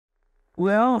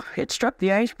Well, it struck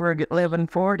the iceberg at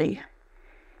 11:40,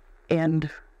 and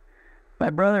my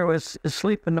brother was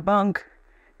asleep in the bunk.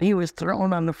 He was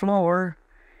thrown on the floor,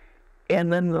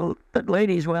 and then the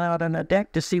ladies went out on the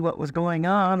deck to see what was going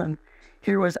on, and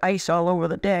here was ice all over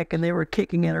the deck, and they were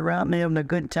kicking it around and having a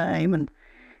good time, and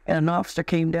an officer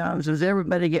came down and says,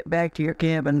 "Everybody get back to your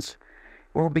cabins.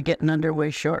 We'll be getting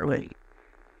underway shortly."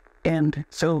 And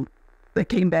so they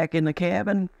came back in the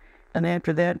cabin, and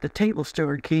after that, the table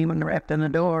steward came and rapped on the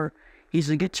door. He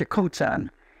said, "Get your coats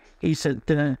on." He said,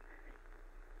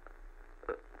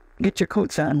 "Get your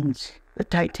coats on. The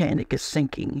Titanic is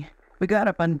sinking." We got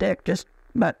up on deck just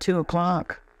about 2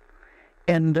 o'clock,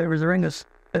 and there was a ring of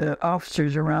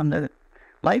officers around the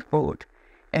lifeboat,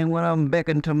 and one of them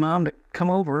beckoned to Mom to come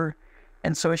over,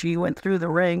 and so she went through the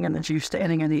ring, and then she was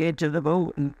standing on the edge of the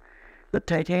boat, and the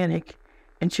Titanic,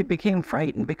 and she became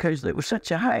frightened because it was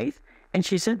such a height, and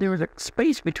she said there was a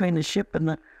space between the ship and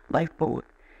the lifeboat.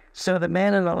 So the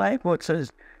man in the lifeboat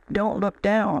says, "Don't look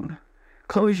down.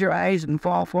 Close your eyes and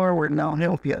fall forward, and I'll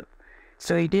help you."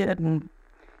 So he did, and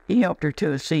he helped her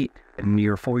to a seat. And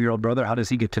your 4-year-old brother, how does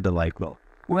he get to the lifeboat?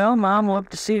 Well, Mom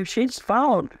looked to see if she'd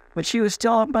followed, but she was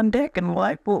still up on deck, and the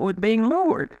lifeboat was being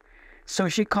lowered. So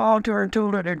she called to her and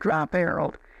told her to drop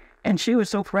Harold, and she was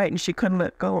so frightened she couldn't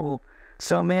let go.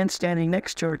 So a man standing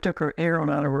next to her took her Harold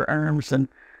out of her arms and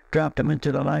dropped him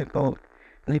into the lifeboat.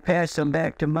 And they passed him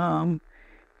back to Mom,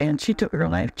 and she took her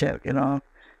life jacket off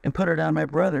and put it on my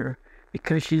brother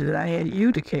because she said, "I had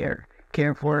you to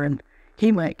care for, and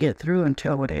he might get through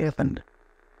until what happened."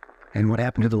 And what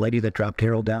happened to the lady that dropped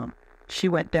Harold down? She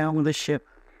went down with the ship.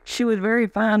 She was very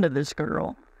fond of this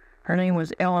girl. Her name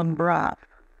was Ellen Broth.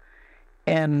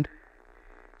 And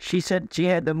she said she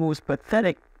had the most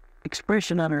pathetic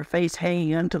expression on her face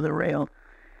hanging onto the rail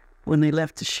when they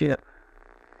left the ship.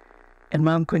 And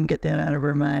Mom couldn't get that out of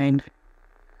her mind,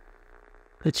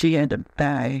 that she had to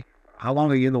die. How long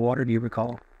were you in the water, do you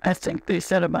recall? I think they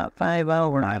said about 5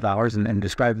 hours. 5 hours, and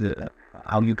describe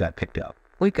how you got picked up.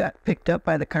 We got picked up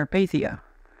by the Carpathia.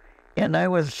 And I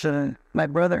was, my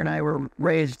brother and I were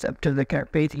raised up to the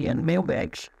Carpathia in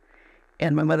mailbags.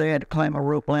 And my mother had to climb a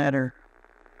rope ladder.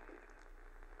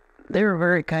 They were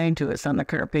very kind to us on the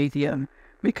Carpathia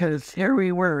because here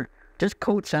we were, just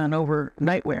coats on over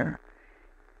nightwear.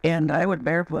 And I was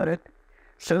barefooted.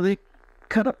 So they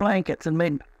cut up blankets and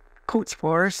made coats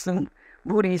for us and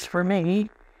booties for me.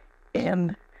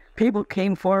 And people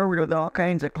came forward with all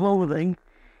kinds of clothing.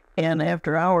 And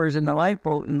after hours in the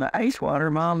lifeboat in the ice water,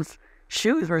 Mom's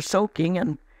shoes were soaking.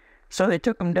 And so they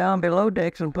took them down below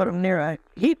decks and put them near a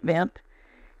heat vent.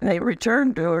 And they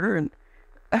returned to her. And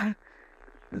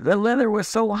the leather was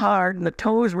so hard and the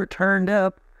toes were turned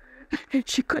up,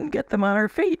 she couldn't get them on her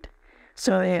feet.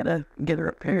 So they had to get her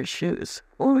a pair of shoes.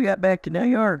 When we got back to New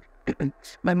York,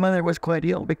 my mother was quite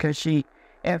ill because she,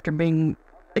 after being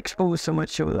exposed so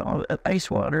much to all the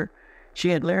ice water, she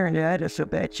had laryngitis so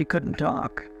bad she couldn't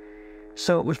talk.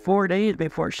 So it was 4 days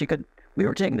before we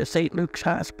were taken to St. Luke's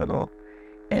Hospital,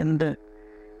 and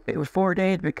it was 4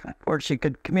 days before she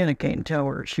could communicate and tell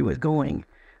where she was going.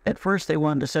 At first they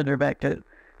wanted to send her back to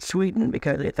Sweden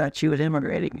because they thought she was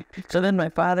immigrating. So then my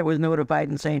father was notified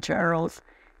in St. Charles,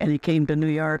 and he came to New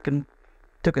York and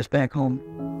took us back home.